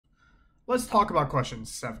Let's talk about question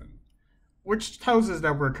 7, which tells us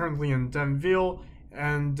that we're currently in Danville,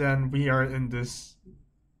 and then we are in this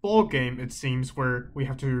ball game, it seems, where we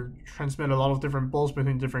have to transmit a lot of different balls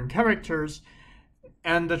between different characters,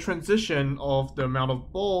 and the transition of the amount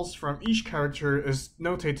of balls from each character is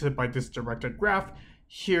notated by this directed graph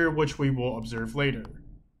here, which we will observe later.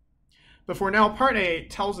 But for now, part A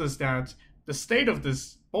tells us that the state of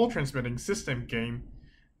this ball transmitting system game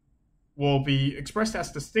will be expressed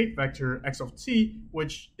as the state vector x of t,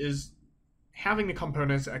 which is having the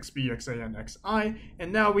components xb, xa, and xi,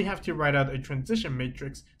 and now we have to write out a transition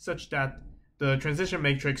matrix such that the transition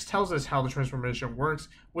matrix tells us how the transformation works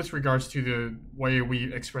with regards to the way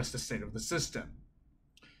we express the state of the system.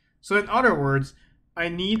 So in other words, I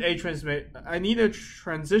need a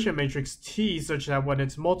transition matrix T such that when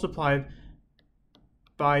it's multiplied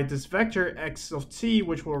by this vector x of t,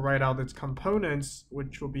 which will write out its components,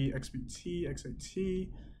 which will be xbt, xat,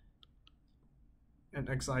 and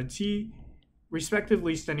xit,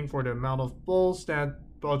 respectively standing for the amount of balls that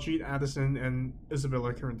Baljeet, Addison, and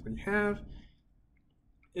Isabella currently have,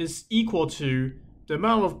 is equal to the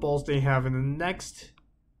amount of balls they have in the next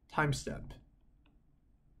time step.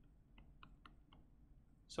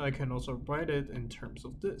 So I can also write it in terms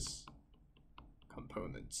of this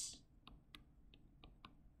components.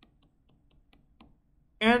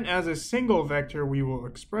 And as a single vector, we will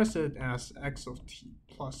express it as x of t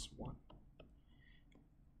plus 1.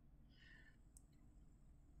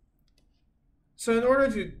 So in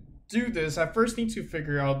order to do this, I first need to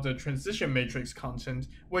figure out the transition matrix content,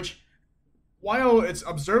 which, while it's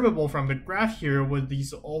observable from the graph here with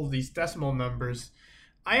all of these decimal numbers,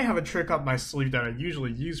 I have a trick up my sleeve that I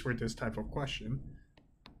usually use for this type of question,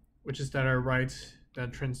 which is that I write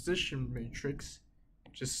that transition matrix,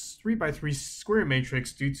 which is 3 by 3 square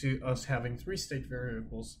matrix due to us having 3 state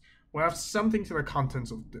variables, will have something to the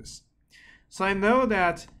contents of this. So I know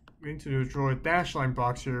that I'm going to draw a dashed line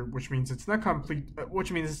box here, which means it's not complete,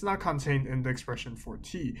 which means it's not contained in the expression for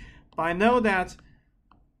t. But I know that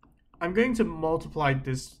I'm going to multiply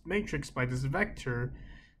this matrix by this vector,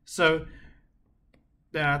 so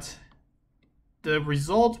that the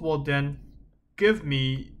result will then give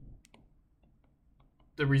me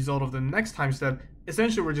the result of the next time step.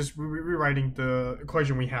 Essentially, we're just rewriting the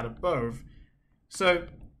equation we had above. So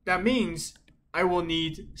that means I will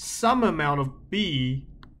need some amount of b,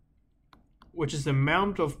 which is the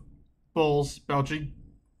amount of balls Baljeet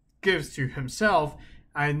gives to himself.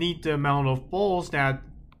 I need the amount of balls that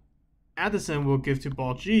Addison will give to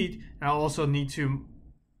Baljeet. I also need to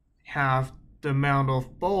have the amount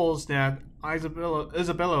of balls that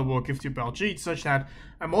Isabella will give to Baljeet, such that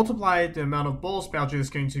I multiply the amount of balls Baljeet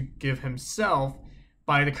is going to give himself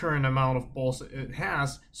by the current amount of balls it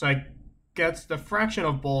has, so I get the fraction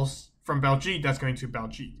of balls from Baljeet that's going to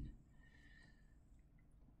Baljeet,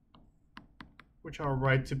 which I'll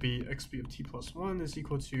write to be xb of t plus 1 is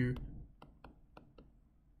equal to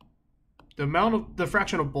the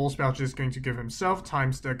fraction of balls Baljeet is going to give himself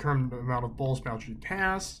times the current amount of balls Baljeet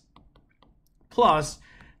has, plus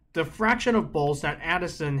the fraction of balls that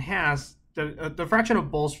Addison has, the fraction of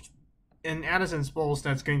balls in Addison's balls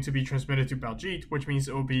that's going to be transmitted to Baljeet, which means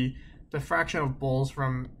it will be the fraction of balls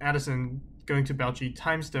from Addison going to Baljeet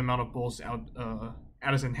times the amount of balls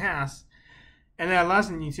Addison has. And then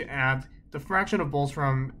lastly, I need to add the fraction of balls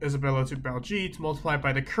from Isabella to Baljeet multiplied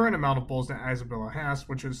by the current amount of balls that Isabella has,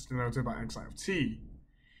 which is denoted by xi of t.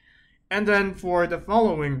 And then for the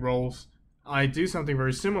following rows, I do something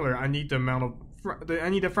very similar. I need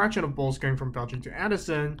the fraction of balls going from Baljeet to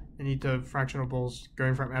Addison. I need the fraction of balls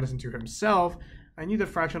going from Addison to himself. I need the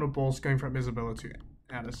fraction of balls going from Isabella to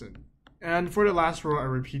Addison. And for the last row, I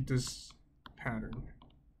repeat this pattern.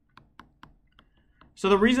 So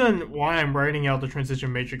the reason why I'm writing out the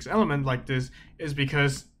transition matrix element like this is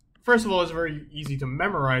because, first of all, it's very easy to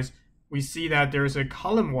memorize. We see that there's a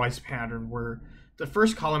column-wise pattern where the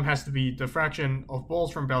first column has to be the fraction of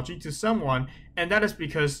balls from Baljeet to someone, and that is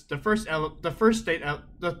because the first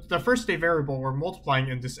state variable we're multiplying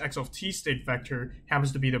in this x of t state vector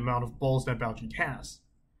happens to be the amount of balls that Baljeet has.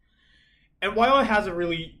 And while it has a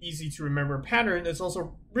really easy to remember pattern, it's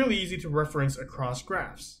also really easy to reference across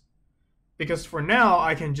graphs. Because for now,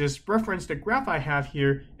 I can just reference the graph I have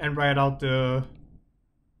here and write out the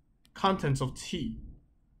contents of t,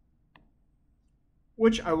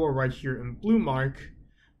 which I will write here in blue mark.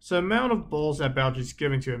 So the amount of balls that Baljeet is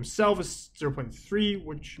giving to himself is 0.3,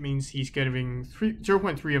 which means he's giving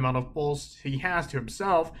 0.3 amount of balls he has to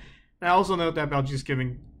himself. And I also note that Baljeet is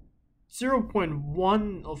giving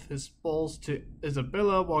 0.1 of his balls to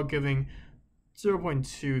Isabella while giving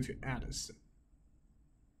 0.2 to Addison.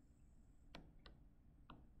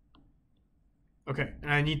 Okay,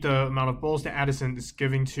 and I need the amount of balls that Addison is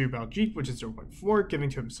giving to Baljeet, which is 0.4, giving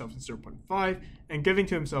to himself is 0.5, and giving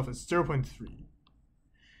to himself is 0.3.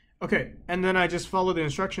 Okay, and then I just follow the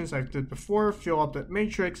instructions I did before, fill up that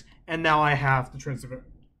matrix, and now I have the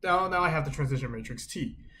transition matrix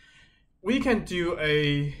T. We can do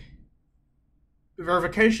a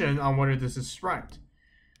verification on whether this is right.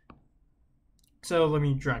 So let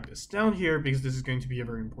me drag this down here because this is going to be a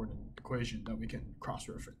very important equation that we can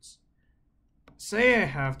cross-reference. Say I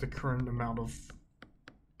have the current amount of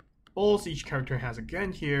balls each character has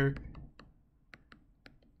again here.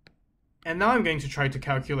 And now I'm going to try to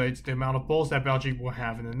calculate the amount of balls that Baljeet will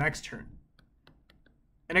have in the next turn.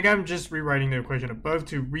 And again, I'm just rewriting the equation above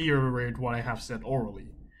to reiterate what I have said orally.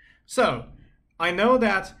 So, I know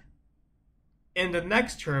that in the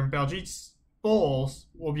next turn, Baljeet's balls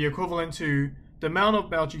will be equivalent to the amount of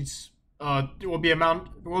Baljeet's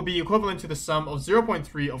will be equivalent to the sum of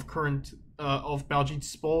 0.3 of current of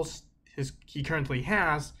Baljeet's balls he currently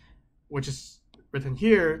has, which is written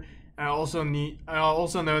here. I also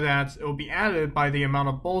know that it will be added by the amount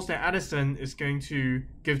of balls that Addison is going to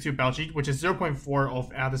give to Baljeet, which is 0.4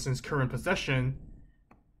 of Addison's current possession,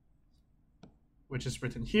 which is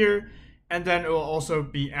written here. And then it will also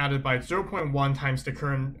be added by 0.1 times the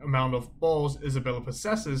current amount of balls Isabella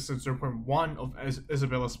possesses, so 0.1 of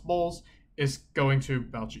Isabella's balls is going to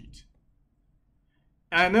Baljeet.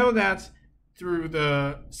 And I know that through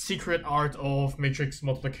the secret art of matrix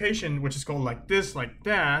multiplication, which is called like this, like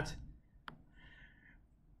that,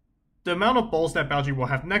 the amount of balls that Baljeet will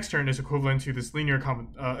have next turn is equivalent to this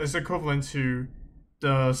is equivalent to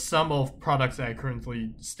the sum of products that I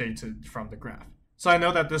currently stated from the graph. So I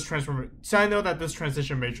know that this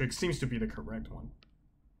transition matrix seems to be the correct one.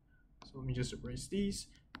 So let me just erase these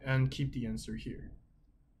and keep the answer here.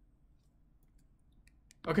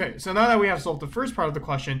 Okay, so now that we have solved the first part of the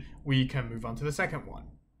question, we can move on to the second one.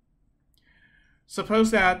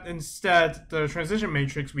 Suppose that instead the transition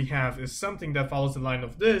matrix we have is something that follows the line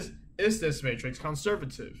of this. Is this matrix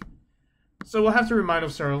conservative? So we'll have to remind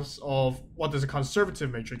ourselves of what does a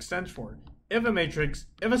conservative matrix stand for. If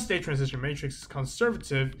a state transition matrix is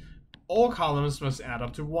conservative, all columns must add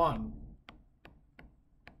up to 1.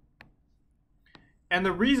 And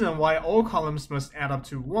the reason why all columns must add up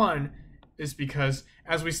to 1 is because,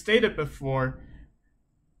 as we stated before,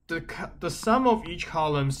 the sum of each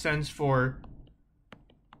column stands for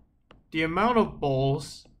the amount of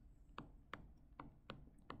balls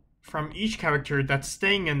from each character that's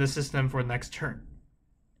staying in the system for next turn.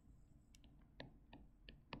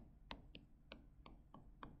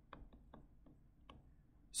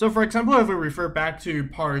 So for example, if we refer back to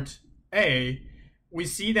part A, we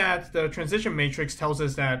see that the transition matrix tells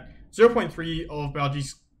us that 0.3 of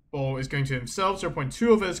Baljeet's ball is going to himself,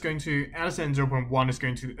 0.2 of it is going to Addison, 0.1 is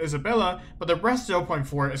going to Isabella, but the rest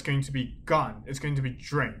 0.4 is going to be gone. It's going to be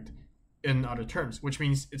drained, in other terms, which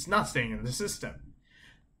means it's not staying in the system.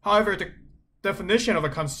 However, the definition of a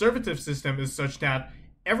conservative system is such that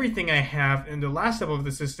everything I have in the last step of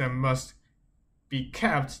the system must be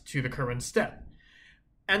kept to the current step.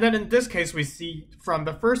 And then in this case, we see from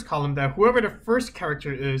the first column that whoever the first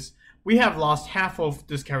character is, we have lost half of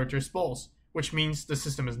this character's balls, which means the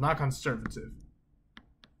system is not conservative.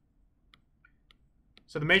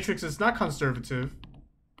 So the matrix is not conservative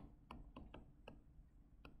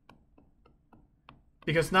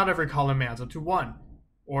because not every column adds up to 1,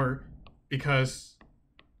 or because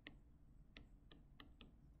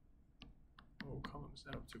columns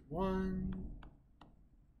add up to 1.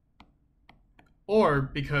 Or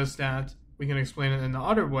because that, we can explain it in the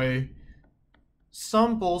other way,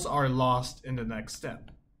 some balls are lost in the next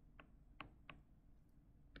step.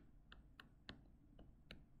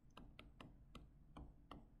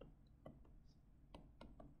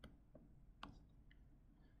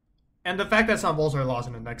 And the fact that some balls are lost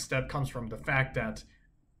in the next step comes from the fact that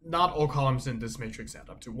not all columns in this matrix add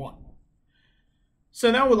up to 1. So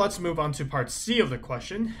now let's move on to part C of the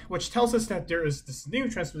question, which tells us that there is this new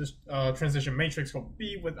transition matrix called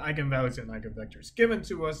B with eigenvalues and eigenvectors given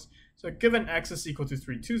to us. So given x is equal to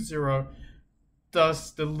 320,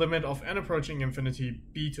 does the limit of n approaching infinity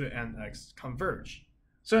b to the nx converge?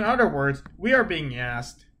 So in other words, we are being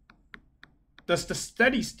asked, does the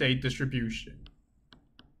steady state distribution,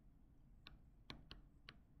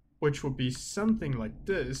 which will be something like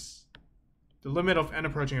this, the limit of n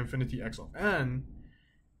approaching infinity x of n,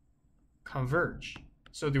 converge?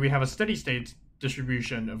 So do we have a steady state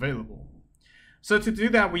distribution available? So to do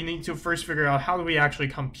that, we need to first figure out how do we actually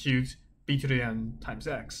compute b to the n times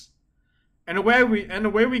x. And the way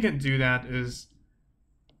we can do that is,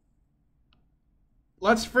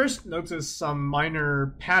 let's first notice some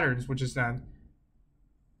minor patterns, which is that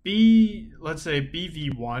let's say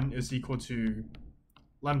bv1 is equal to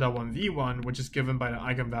lambda 1 v1, which is given by the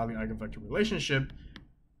eigenvalue eigenvector relationship.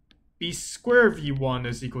 B squared v1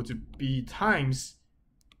 is equal to b times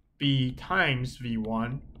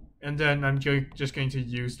v1, and then I'm just going to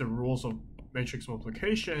use the rules of matrix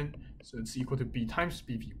multiplication. So it's equal to b times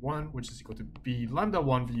bv1, which is equal to b lambda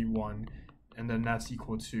 1 v1, and then that's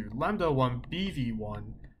equal to lambda 1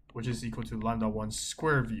 bv1, which is equal to lambda 1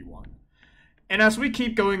 squared v1. And as we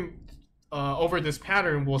keep going over this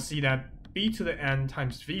pattern, we'll see that b to the n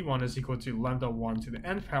times v1 is equal to lambda 1 to the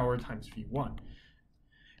n power times v1.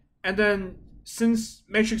 And then, since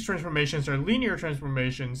matrix transformations are linear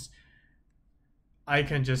transformations, I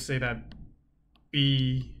can just say that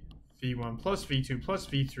b v1 plus v2 plus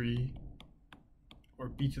v3, or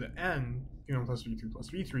b to the n, v1 plus v2 plus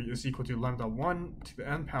v3 is equal to lambda 1 to the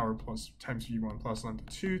n power plus times v1 plus lambda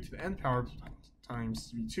 2 to the n power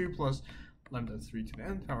times v2 plus lambda 3 to the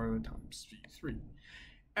n power times v3.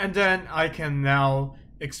 And then I can now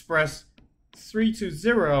express 3 to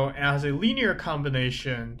 0 as a linear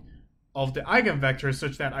combination of the eigenvectors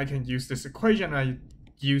such that I can use this equation I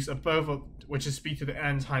use above, which is b to the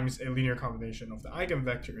n times a linear combination of the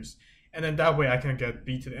eigenvectors. And then that way I can get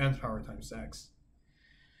b to the n power times x.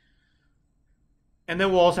 And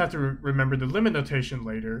then we'll also have to remember the limit notation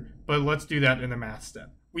later, but let's do that in the math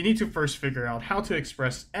step. We need to first figure out how to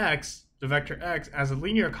express x, the vector x, as a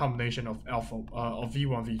linear combination of alpha of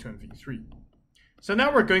v1, v2, and v3. So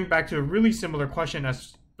now we're going back to a really similar question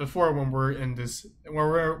as before when we're in this in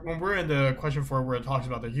the question 4 where it talks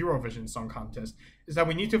about the Eurovision Song Contest, is that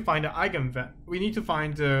we need to find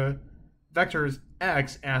the vectors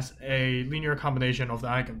x as a linear combination of the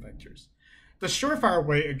eigenvectors. The surefire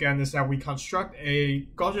way again is that we construct a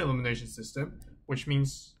Gaussian elimination system, which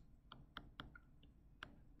means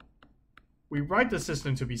we write the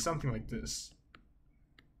system to be something like this,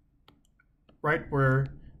 right, where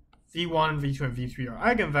v1, v2, and v3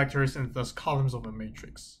 are eigenvectors and thus columns of a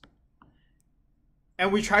matrix.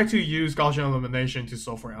 And we try to use Gaussian elimination to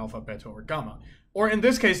solve for alpha, beta, or gamma. Or in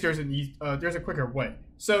this case, there's a quicker way.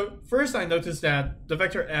 So first I noticed that the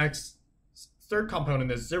vector x third component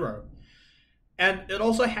is 0. And it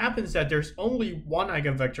also happens that there's only one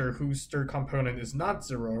eigenvector whose third component is not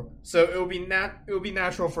 0. So it will be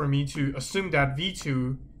natural for me to assume that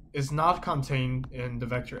v2 is not contained in the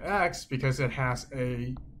vector x because it has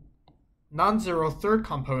a non-zero third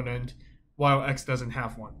component while x doesn't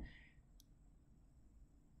have one.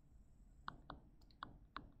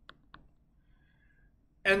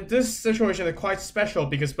 And this situation is quite special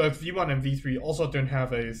because both v1 and v3 also don't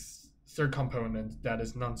have a third component that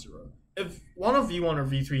is non-zero. If one of v1 or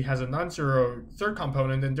v3 has a non-zero third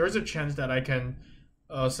component, then there's a chance that I can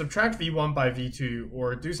subtract v1 by v2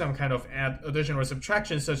 or do some kind of addition or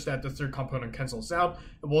subtraction such that the third component cancels out.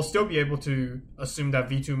 And we'll still be able to assume that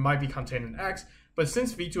v2 might be contained in x, but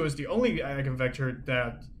since v2 is the only eigenvector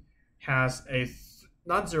that has a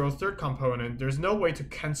non-zero third component, there's no way to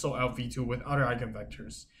cancel out v2 with other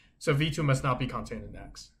eigenvectors. So v2 must not be contained in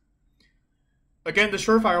x. Again, the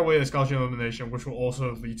surefire way is Gaussian elimination, which will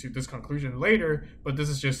also lead to this conclusion later, but this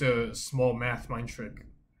is just a small math mind trick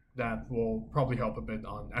that will probably help a bit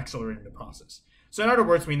on accelerating the process. So in other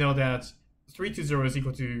words, we know that 3 to 0 is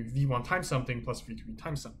equal to v1 times something plus v3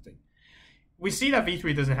 times something. We see that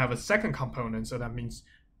v3 doesn't have a second component, so that means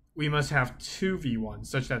we must have 2 v1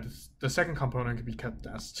 such that the second component can be kept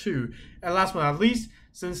as 2. And last but not least,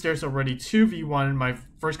 since there's already 2 v1, my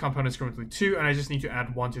first component is currently 2, and I just need to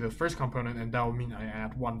add 1 to the first component, and that will mean I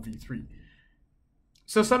add 1 v3.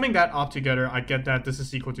 So summing that up together, I get that this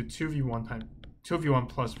is equal to 2v1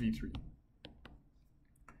 plus v3.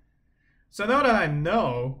 So now that I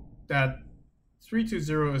know that 3 to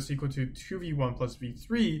 0 is equal to 2v1 plus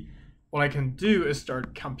v3, what I can do is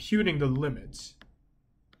start computing the limits.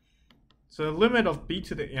 So the limit of b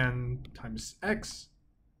to the n times x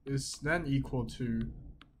is then equal to the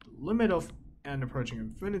limit of n approaching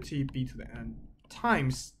infinity, b to the n,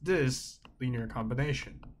 times this linear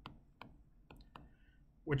combination.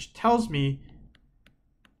 Which tells me,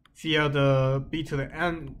 via the b to the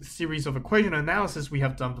n series of equation analysis we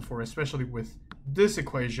have done before, especially with this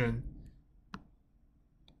equation,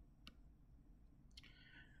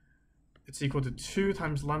 it's equal to 2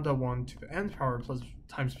 times lambda 1 to the nth power plus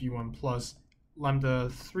times v1 plus lambda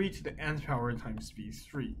 3 to the nth power times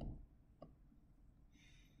v3.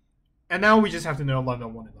 And now we just have to know lambda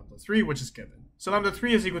 1 and lambda 3, which is given. So lambda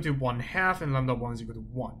 3 is equal to 1/2 and lambda 1 is equal to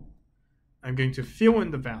 1. I'm going to fill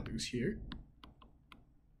in the values here.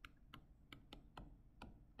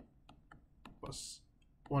 Plus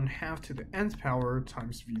 1/2 to the nth power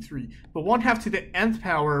times v3. But 1/2 to the nth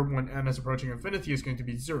power when n is approaching infinity is going to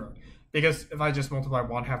be 0. Because if I just multiply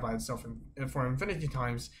 1/2 by itself for infinity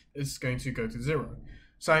times, it's going to go to 0.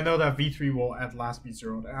 So I know that v3 will at last be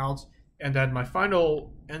zeroed out. And then my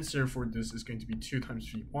final answer for this is going to be 2 times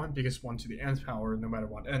v1, because 1 to the nth power, no matter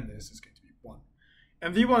what n is going to be 1.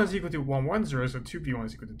 And v1 is equal to 110, so 2v1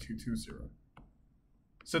 is equal to 220.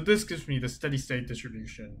 So this gives me the steady state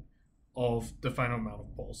distribution of the final amount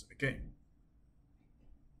of balls in the game.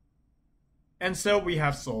 And so we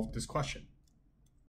have solved this question.